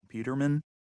Peterman,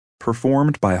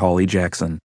 performed by Holly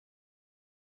Jackson.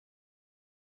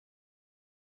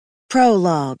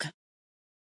 Prologue.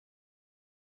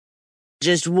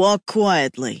 Just walk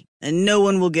quietly, and no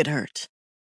one will get hurt.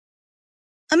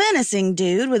 A menacing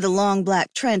dude with a long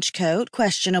black trench coat,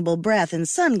 questionable breath, and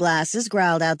sunglasses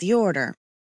growled out the order.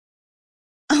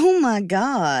 Oh my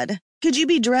God, could you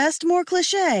be dressed more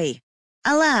cliché?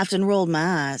 I laughed and rolled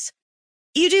my eyes.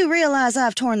 You do realize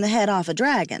I've torn the head off a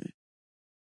dragon.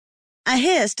 I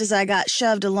hissed as I got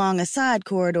shoved along a side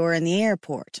corridor in the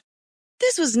airport.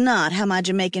 This was not how my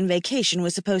Jamaican vacation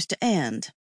was supposed to end.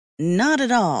 Not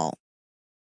at all.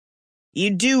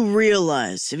 You do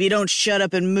realize if you don't shut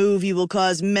up and move, you will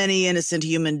cause many innocent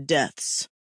human deaths.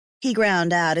 He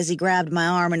ground out as he grabbed my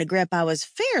arm in a grip I was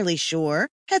fairly sure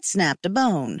had snapped a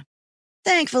bone.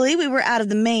 Thankfully, we were out of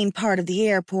the main part of the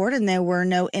airport and there were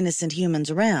no innocent humans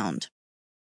around.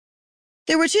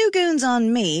 There were 2 goons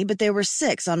on me, but there were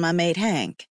 6 on my mate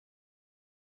Hank.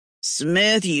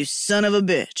 Smith, you son of a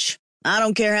bitch. I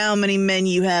don't care how many men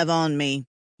you have on me.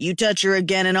 You touch her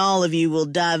again and all of you will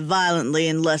die violently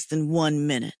in less than 1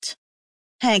 minute.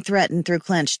 Hank threatened through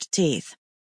clenched teeth.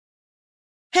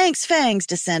 Hank's fangs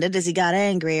descended as he got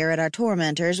angrier at our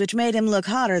tormentors, which made him look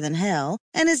hotter than hell,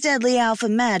 and his deadly alpha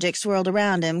magic swirled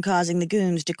around him, causing the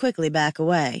goons to quickly back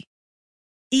away.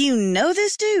 You know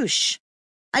this douche?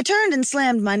 I turned and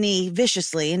slammed my knee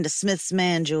viciously into Smith's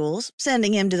man-jewels,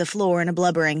 sending him to the floor in a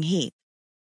blubbering heap.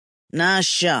 Nice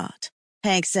shot,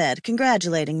 Hank said,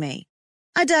 congratulating me.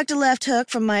 I ducked a left hook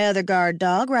from my other guard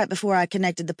dog right before I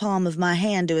connected the palm of my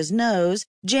hand to his nose,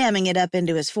 jamming it up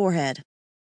into his forehead.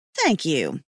 Thank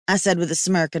you, I said with a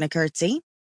smirk and a curtsy.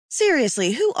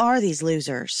 Seriously, who are these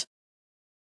losers?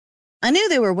 I knew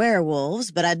they were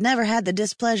werewolves, but I'd never had the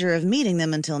displeasure of meeting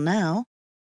them until now.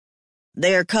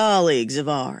 They're colleagues of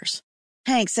ours,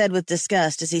 Hank said with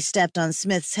disgust as he stepped on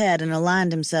Smith's head and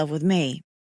aligned himself with me.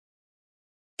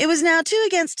 It was now 2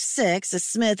 against 6 as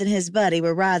Smith and his buddy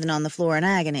were writhing on the floor in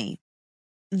agony.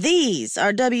 These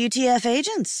are WTF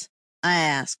agents? I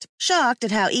asked, shocked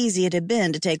at how easy it had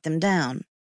been to take them down.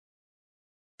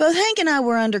 Both Hank and I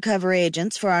were undercover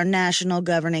agents for our National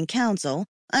Governing Council,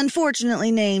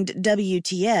 unfortunately named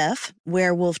WTF,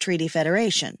 Werewolf Treaty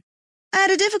Federation. I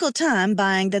had a difficult time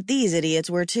buying that these idiots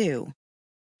were too.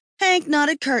 Hank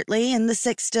nodded curtly, and the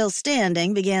 6 still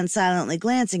standing began silently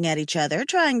glancing at each other,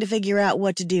 trying to figure out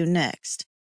what to do next.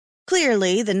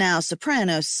 Clearly, the now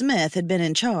soprano Smith had been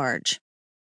in charge.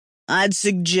 I'd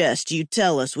suggest you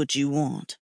tell us what you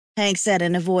want, Hank said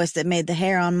in a voice that made the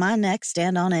hair on my neck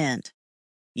stand on end.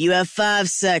 You have 5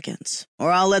 seconds,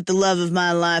 or I'll let the love of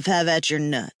my life have at your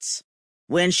nuts.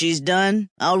 When she's done,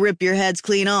 I'll rip your heads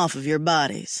clean off of your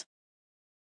bodies.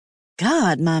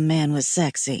 God, my man was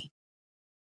sexy.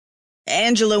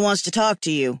 Angela wants to talk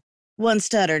to you, one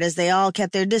stuttered as they all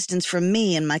kept their distance from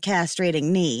me and my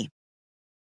castrating knee.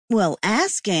 Well,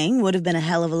 asking would have been a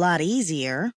hell of a lot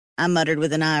easier, I muttered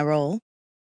with an eye roll.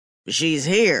 She's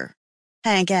here,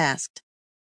 Hank asked.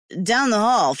 Down the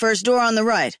hall, first door on the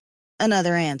right,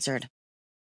 another answered.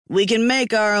 We can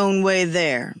make our own way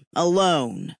there,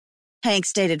 alone, Hank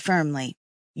stated firmly.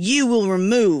 You will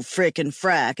remove frickin'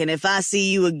 frack, and if I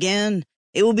see you again,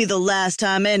 it will be the last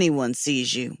time anyone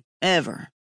sees you, ever.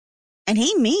 And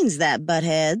he means that,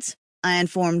 buttheads, I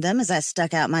informed them as I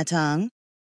stuck out my tongue.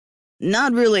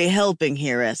 Not really helping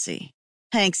here, Essie,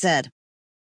 Hank said.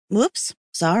 Whoops,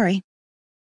 sorry.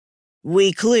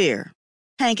 We clear?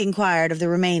 Hank inquired of the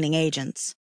remaining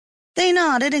agents. They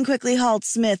nodded and quickly hauled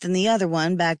Smith and the other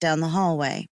one back down the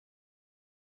hallway.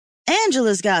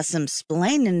 Angela's got some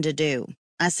splaining to do,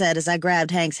 I said as I grabbed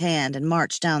Hank's hand and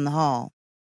marched down the hall.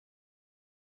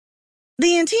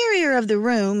 The interior of the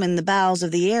room and the bowels of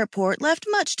the airport left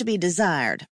much to be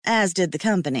desired, as did the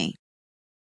company.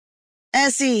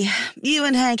 Essie, you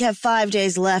and Hank have 5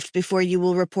 days left before you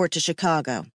will report to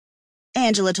Chicago,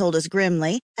 Angela told us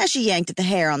grimly as she yanked at the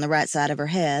hair on the right side of her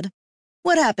head.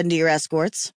 What happened to your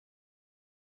escorts?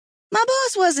 My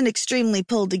boss wasn't extremely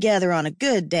pulled together on a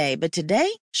good day, but today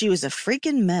she was a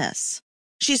freaking mess.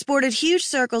 She sported huge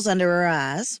circles under her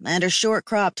eyes, and her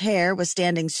short-cropped hair was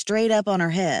standing straight up on her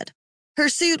head. Her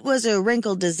suit was a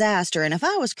wrinkled disaster, and if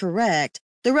I was correct,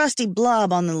 the rusty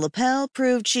blob on the lapel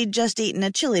proved she'd just eaten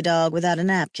a chili dog without a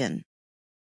napkin.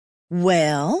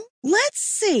 Well, let's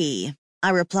see, I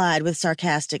replied with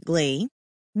sarcastic glee.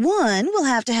 One will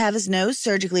have to have his nose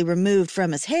surgically removed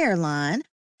from his hairline,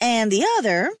 and the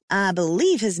other, I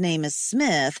believe his name is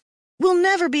Smith, will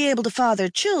never be able to father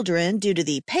children due to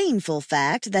the painful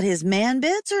fact that his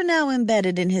man-bits are now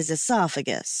embedded in his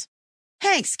esophagus.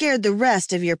 Hank scared the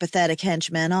rest of your pathetic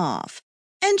henchmen off.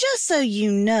 And just so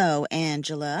you know,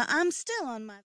 Angela, I'm still on my...